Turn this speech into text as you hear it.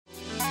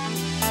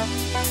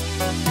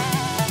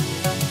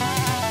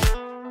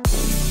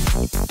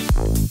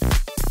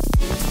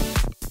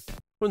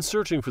When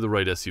searching for the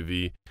right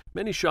SUV,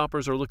 many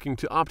shoppers are looking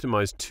to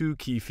optimize two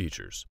key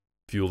features: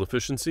 fuel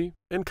efficiency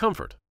and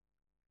comfort.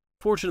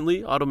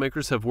 Fortunately,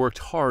 automakers have worked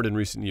hard in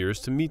recent years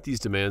to meet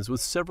these demands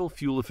with several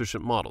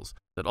fuel-efficient models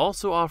that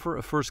also offer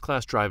a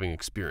first-class driving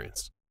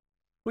experience.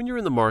 When you're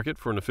in the market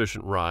for an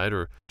efficient ride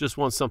or just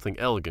want something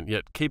elegant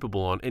yet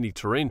capable on any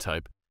terrain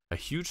type, a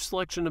huge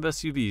selection of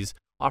SUVs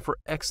offer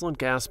excellent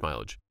gas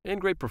mileage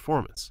and great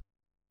performance.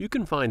 You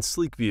can find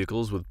sleek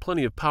vehicles with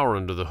plenty of power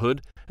under the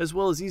hood, as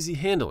well as easy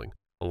handling,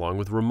 along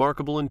with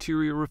remarkable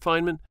interior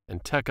refinement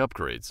and tech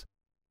upgrades.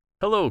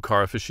 Hello,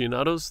 car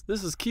aficionados,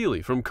 this is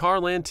Keely from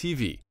Carland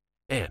TV,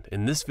 and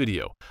in this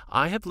video,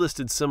 I have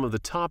listed some of the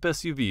top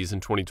SUVs in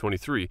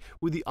 2023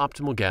 with the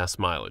optimal gas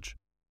mileage.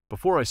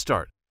 Before I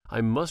start,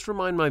 I must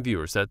remind my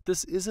viewers that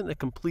this isn't a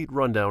complete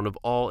rundown of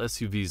all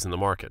SUVs in the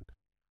market.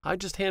 I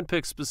just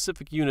handpicked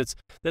specific units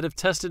that have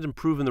tested and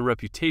proven the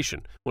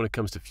reputation when it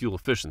comes to fuel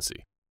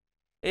efficiency.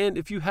 And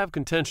if you have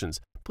contentions,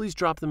 please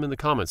drop them in the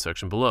comments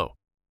section below.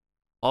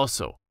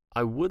 Also,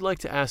 I would like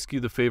to ask you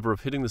the favor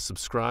of hitting the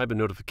subscribe and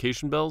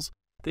notification bells.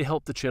 They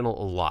help the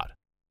channel a lot.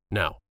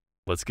 Now,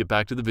 let's get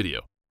back to the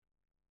video.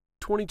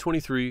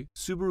 2023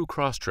 Subaru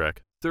Crosstrek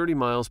 30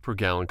 miles per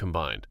gallon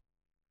combined.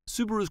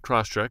 Subaru's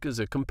Crosstrek is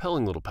a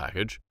compelling little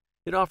package.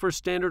 It offers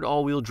standard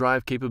all-wheel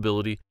drive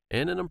capability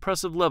and an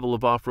impressive level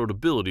of off-road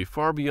ability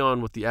far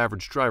beyond what the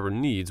average driver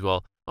needs,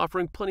 while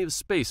offering plenty of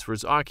space for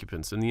its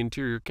occupants in the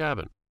interior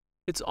cabin.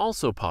 It's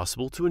also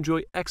possible to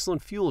enjoy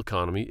excellent fuel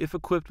economy if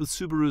equipped with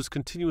Subaru's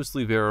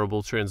continuously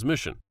variable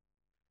transmission.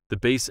 The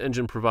base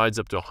engine provides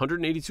up to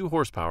 182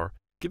 horsepower,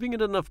 giving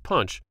it enough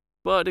punch,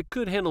 but it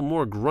could handle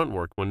more grunt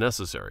work when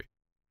necessary.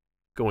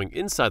 Going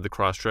inside the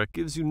Crosstrek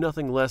gives you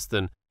nothing less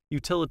than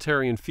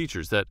utilitarian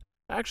features that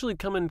actually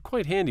come in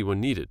quite handy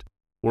when needed.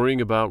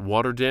 Worrying about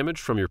water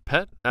damage from your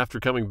pet after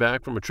coming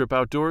back from a trip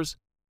outdoors?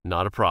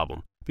 Not a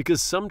problem,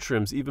 because some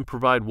trims even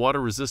provide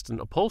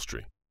water-resistant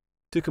upholstery.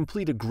 To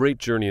complete a great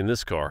journey in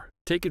this car,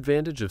 take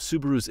advantage of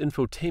Subaru's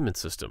infotainment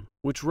system,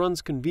 which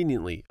runs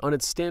conveniently on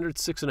its standard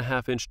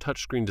 6.5-inch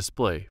touchscreen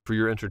display for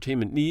your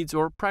entertainment needs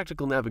or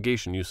practical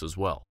navigation use as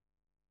well.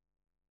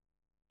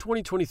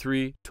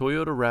 2023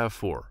 Toyota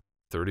RAV4,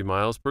 30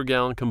 miles per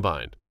gallon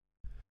combined.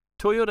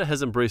 Toyota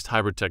has embraced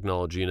hybrid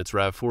technology in its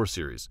RAV4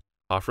 series,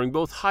 offering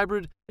both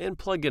hybrid and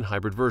plug-in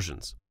hybrid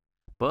versions.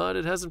 But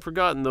it hasn't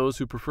forgotten those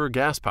who prefer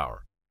gas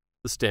power.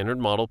 The standard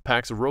model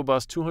packs a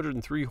robust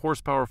 203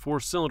 horsepower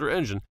four-cylinder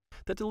engine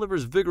that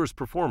delivers vigorous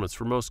performance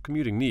for most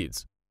commuting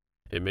needs.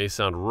 It may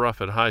sound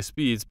rough at high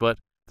speeds, but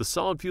the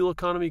solid fuel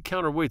economy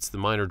counterweights the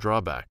minor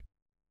drawback.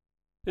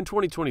 In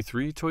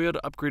 2023, Toyota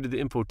upgraded the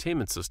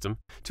infotainment system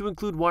to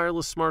include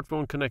wireless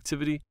smartphone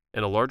connectivity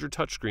and a larger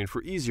touchscreen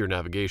for easier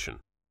navigation.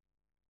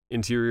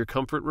 Interior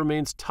comfort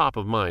remains top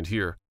of mind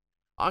here.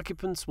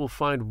 Occupants will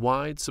find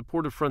wide,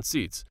 supportive front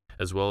seats,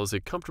 as well as a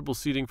comfortable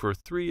seating for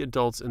 3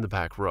 adults in the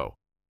back row.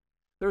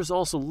 There is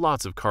also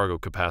lots of cargo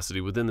capacity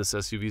within this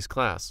SUV's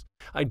class,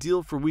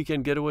 ideal for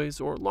weekend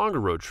getaways or longer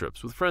road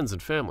trips with friends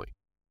and family.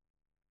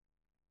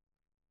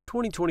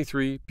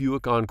 2023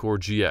 Buick Encore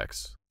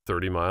GX,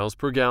 30 miles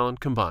per gallon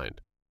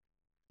combined.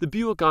 The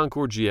Buick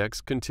Encore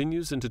GX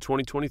continues into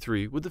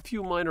 2023 with a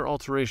few minor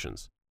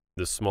alterations.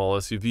 This small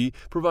SUV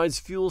provides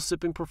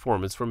fuel-sipping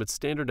performance from its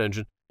standard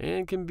engine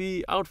and can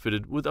be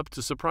outfitted with up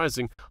to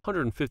surprising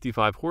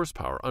 155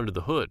 horsepower under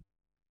the hood.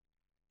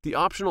 The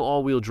optional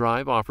all-wheel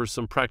drive offers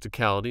some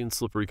practicality in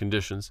slippery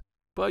conditions,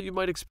 but you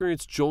might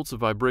experience jolts of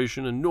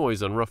vibration and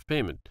noise on rough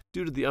pavement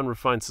due to the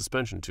unrefined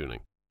suspension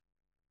tuning.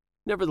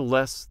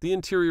 Nevertheless, the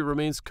interior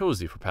remains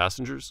cozy for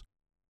passengers.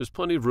 There's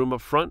plenty of room up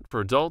front for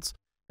adults,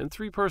 and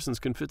 3 persons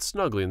can fit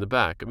snugly in the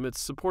back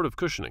amidst supportive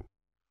cushioning,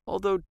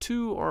 although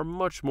 2 are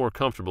much more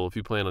comfortable if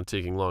you plan on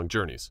taking long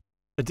journeys.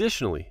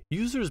 Additionally,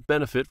 users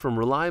benefit from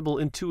reliable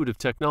intuitive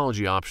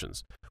technology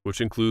options,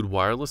 which include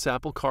wireless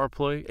Apple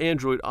CarPlay,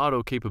 Android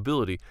Auto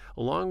capability,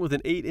 along with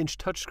an 8-inch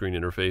touchscreen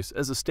interface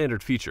as a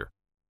standard feature.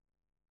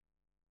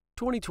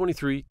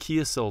 2023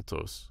 Kia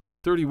Seltos,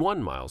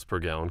 31 miles per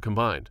gallon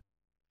combined.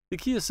 The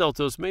Kia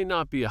Seltos may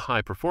not be a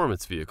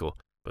high-performance vehicle,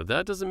 but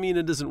that doesn't mean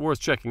it isn't worth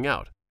checking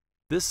out.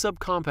 This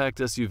subcompact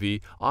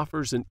SUV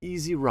offers an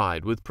easy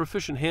ride with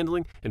proficient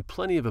handling and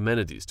plenty of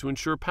amenities to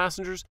ensure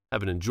passengers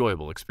have an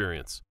enjoyable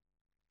experience.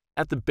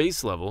 At the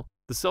base level,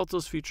 the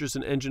Seltos features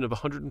an engine of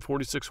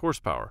 146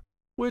 horsepower,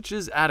 which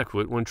is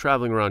adequate when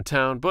traveling around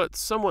town but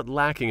somewhat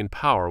lacking in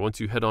power once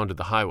you head onto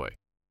the highway.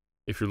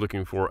 If you're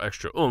looking for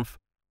extra oomph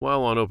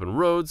while on open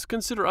roads,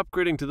 consider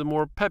upgrading to the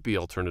more peppy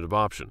alternative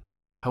option.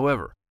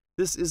 However,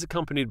 this is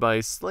accompanied by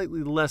a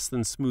slightly less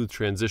than smooth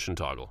transmission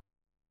toggle.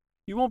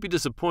 You won't be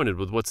disappointed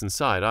with what's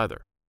inside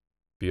either.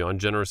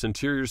 Beyond generous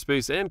interior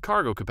space and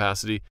cargo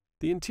capacity,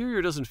 the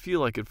interior doesn't feel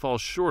like it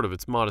falls short of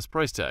its modest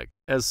price tag,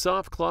 as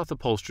soft cloth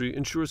upholstery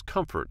ensures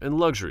comfort and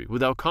luxury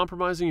without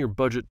compromising your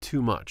budget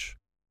too much.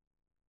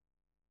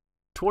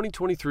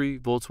 2023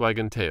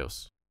 Volkswagen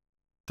Taos,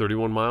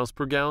 31 miles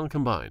per gallon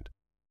combined.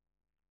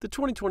 The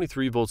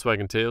 2023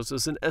 Volkswagen Taos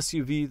is an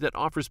SUV that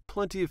offers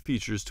plenty of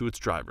features to its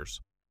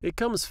drivers. It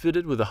comes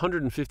fitted with a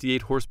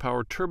 158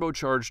 horsepower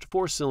turbocharged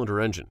 4-cylinder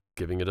engine,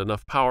 giving it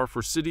enough power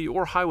for city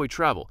or highway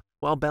travel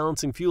while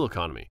balancing fuel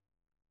economy.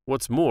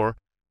 What's more,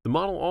 the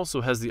model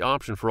also has the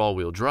option for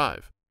all-wheel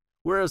drive.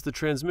 Whereas the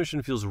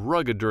transmission feels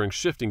rugged during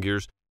shifting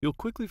gears, you'll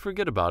quickly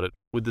forget about it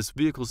with this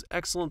vehicle's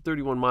excellent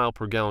 31 miles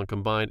per gallon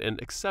combined and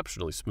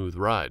exceptionally smooth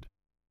ride.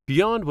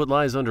 Beyond what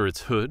lies under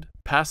its hood,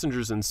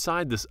 passengers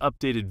inside this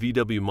updated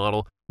VW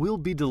model will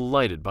be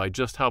delighted by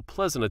just how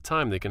pleasant a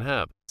time they can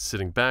have,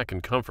 sitting back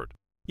in comfort.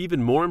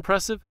 Even more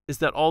impressive is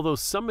that although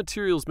some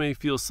materials may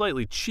feel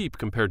slightly cheap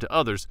compared to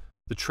others,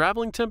 the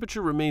traveling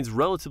temperature remains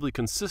relatively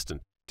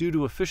consistent due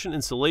to efficient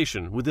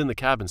insulation within the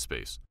cabin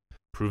space,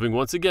 proving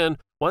once again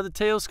why the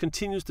Taos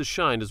continues to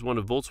shine as one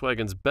of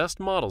Volkswagen's best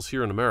models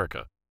here in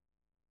America.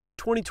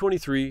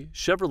 2023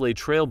 Chevrolet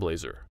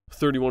Trailblazer,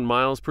 31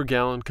 miles per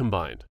gallon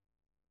combined.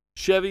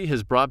 Chevy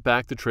has brought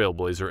back the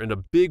Trailblazer in a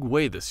big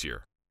way this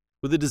year.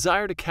 With a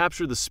desire to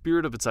capture the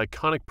spirit of its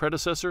iconic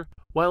predecessor,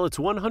 while its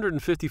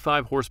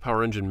 155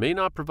 horsepower engine may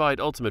not provide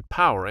ultimate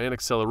power and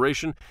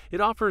acceleration,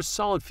 it offers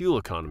solid fuel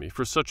economy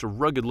for such a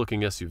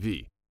rugged-looking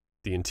SUV.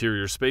 The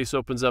interior space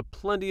opens up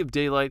plenty of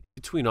daylight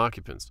between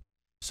occupants,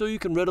 so you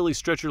can readily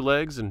stretch your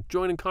legs and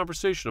join in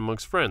conversation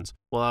amongst friends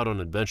while out on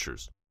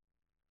adventures.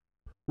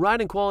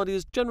 Riding quality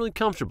is generally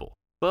comfortable,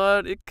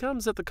 but it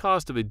comes at the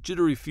cost of a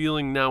jittery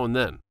feeling now and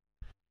then.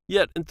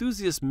 Yet,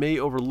 enthusiasts may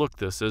overlook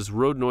this as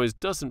road noise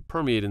doesn't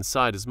permeate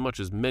inside as much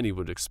as many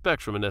would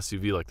expect from an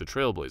SUV like the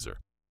Trailblazer.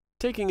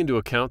 Taking into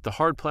account the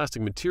hard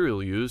plastic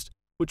material used,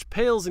 which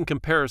pales in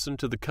comparison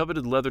to the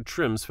coveted leather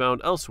trims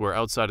found elsewhere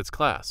outside its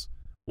class,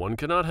 one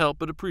cannot help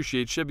but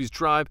appreciate Chevy's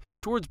drive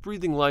towards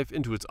breathing life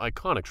into its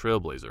iconic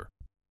Trailblazer.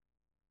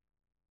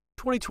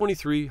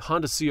 2023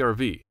 Honda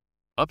CR-V,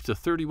 up to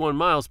 31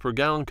 miles per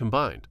gallon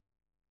combined.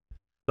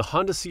 The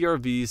Honda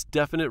CR-V's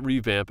definite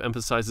revamp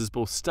emphasizes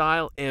both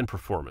style and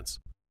performance.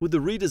 With the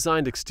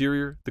redesigned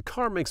exterior, the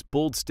car makes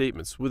bold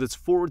statements with its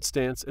forward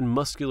stance and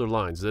muscular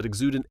lines that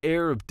exude an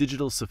air of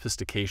digital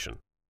sophistication.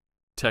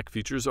 Tech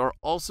features are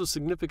also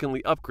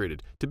significantly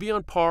upgraded to be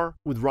on par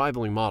with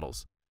rivaling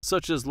models,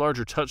 such as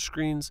larger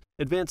touchscreens,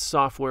 advanced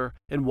software,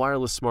 and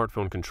wireless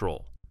smartphone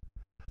control.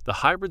 The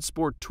Hybrid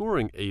Sport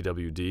Touring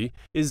AWD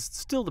is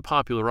still the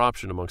popular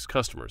option amongst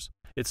customers.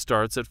 It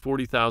starts at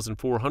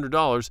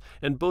 $40,400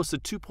 and boasts a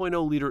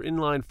 2.0-liter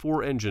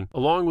inline-4 engine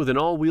along with an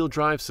all-wheel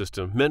drive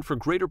system meant for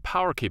greater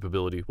power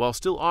capability while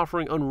still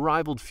offering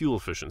unrivaled fuel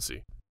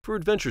efficiency. For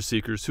adventure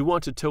seekers who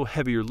want to tow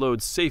heavier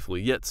loads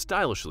safely yet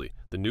stylishly,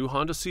 the new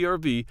Honda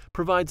CR-V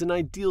provides an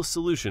ideal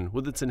solution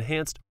with its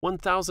enhanced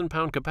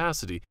 1,000-pound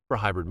capacity for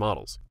hybrid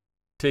models,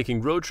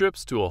 taking road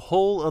trips to a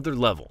whole other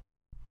level.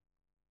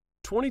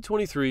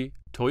 2023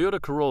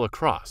 Toyota Corolla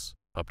Cross,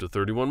 up to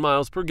 31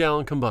 miles per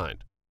gallon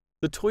combined.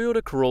 The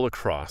Toyota Corolla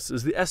Cross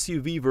is the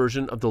SUV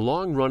version of the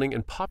long-running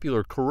and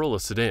popular Corolla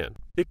sedan.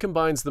 It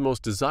combines the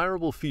most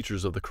desirable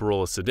features of the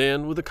Corolla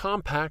sedan with a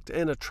compact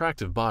and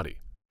attractive body,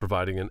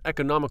 providing an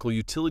economical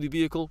utility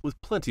vehicle with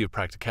plenty of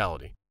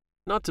practicality.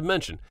 Not to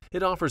mention,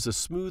 it offers a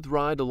smooth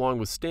ride along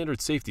with standard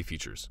safety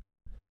features.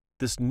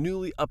 This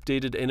newly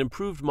updated and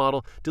improved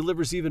model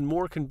delivers even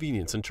more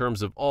convenience in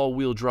terms of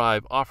all-wheel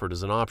drive offered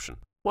as an option,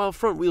 while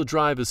front-wheel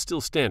drive is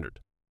still standard.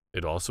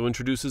 It also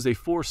introduces a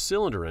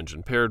 4-cylinder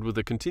engine paired with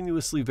a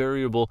continuously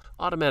variable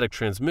automatic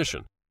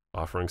transmission,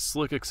 offering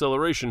slick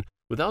acceleration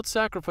without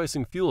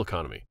sacrificing fuel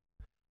economy.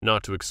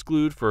 Not to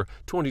exclude, for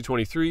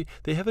 2023,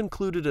 they have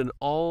included an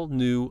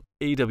all-new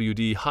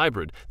AWD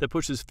hybrid that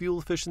pushes fuel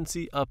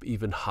efficiency up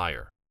even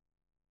higher.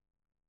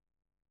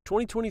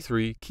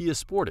 2023 Kia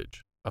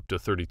Sportage, up to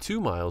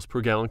 32 miles per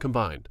gallon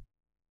combined.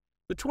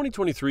 The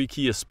 2023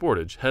 Kia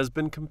Sportage has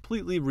been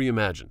completely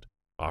reimagined,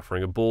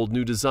 offering a bold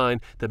new design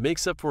that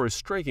makes up for a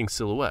striking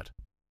silhouette.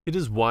 It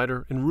is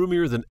wider and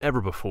roomier than ever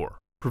before,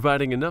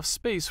 providing enough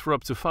space for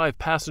up to 5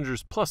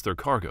 passengers plus their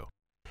cargo.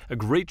 A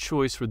great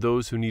choice for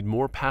those who need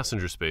more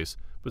passenger space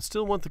but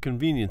still want the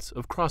convenience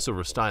of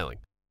crossover styling.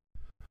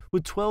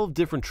 With 12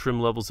 different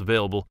trim levels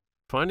available,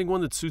 finding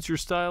one that suits your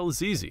style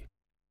is easy.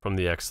 From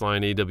the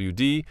X-Line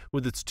AWD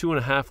with its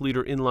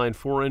 2.5-liter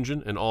inline-4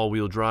 engine and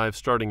all-wheel drive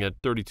starting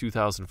at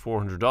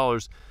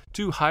 $32,400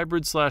 to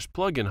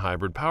hybrid/plug-in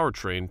hybrid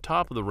powertrain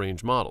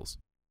top-of-the-range models.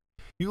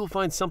 You will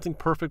find something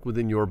perfect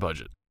within your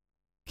budget.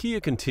 Kia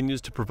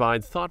continues to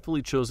provide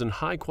thoughtfully chosen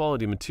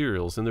high-quality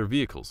materials in their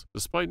vehicles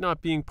despite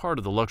not being part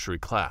of the luxury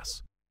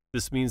class.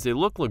 This means they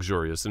look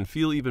luxurious and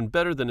feel even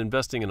better than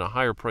investing in a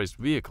higher-priced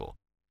vehicle.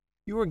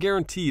 You are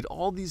guaranteed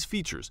all these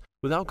features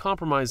without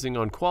compromising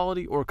on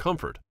quality or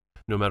comfort,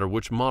 no matter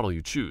which model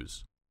you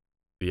choose.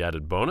 The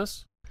added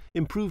bonus?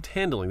 Improved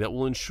handling that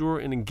will ensure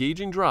an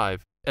engaging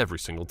drive every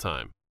single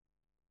time.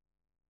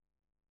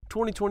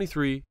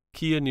 2023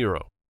 Kia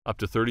Niro, up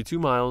to 32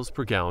 miles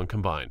per gallon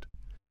combined.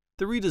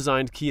 The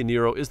redesigned Kia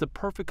Niro is the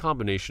perfect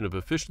combination of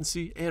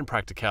efficiency and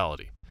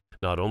practicality.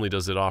 Not only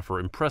does it offer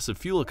impressive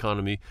fuel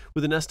economy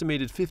with an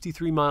estimated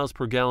 53 miles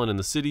per gallon in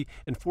the city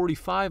and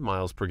 45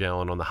 miles per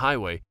gallon on the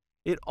highway,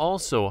 it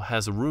also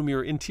has a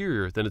roomier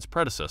interior than its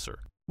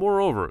predecessor.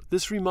 Moreover,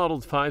 this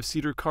remodeled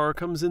 5-seater car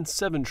comes in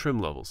 7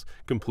 trim levels,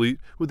 complete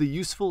with a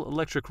useful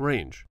electric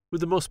range,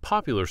 with the most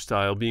popular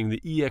style being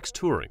the EX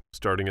Touring,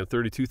 starting at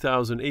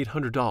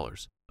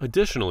 $32,800.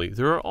 Additionally,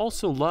 there are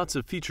also lots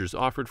of features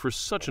offered for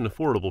such an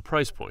affordable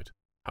price point.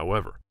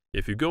 However,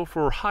 if you go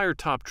for higher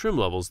top trim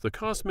levels, the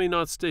cost may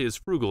not stay as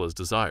frugal as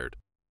desired.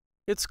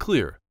 It's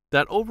clear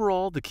that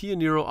overall the Kia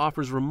Niro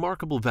offers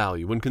remarkable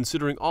value when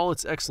considering all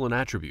its excellent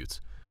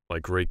attributes,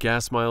 like great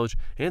gas mileage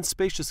and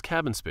spacious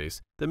cabin space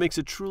that makes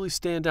it truly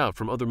stand out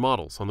from other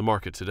models on the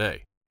market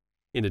today.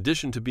 In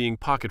addition to being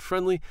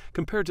pocket-friendly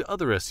compared to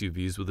other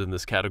SUVs within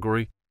this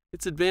category,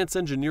 its advanced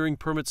engineering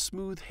permits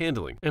smooth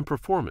handling and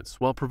performance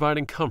while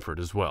providing comfort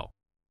as well.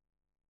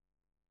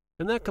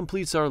 And that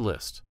completes our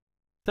list.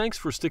 Thanks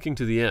for sticking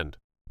to the end.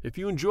 If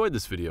you enjoyed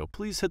this video,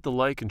 please hit the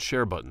like and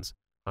share buttons.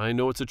 I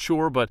know it's a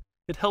chore, but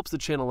it helps the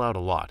channel out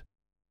a lot.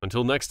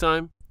 Until next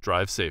time,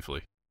 drive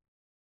safely.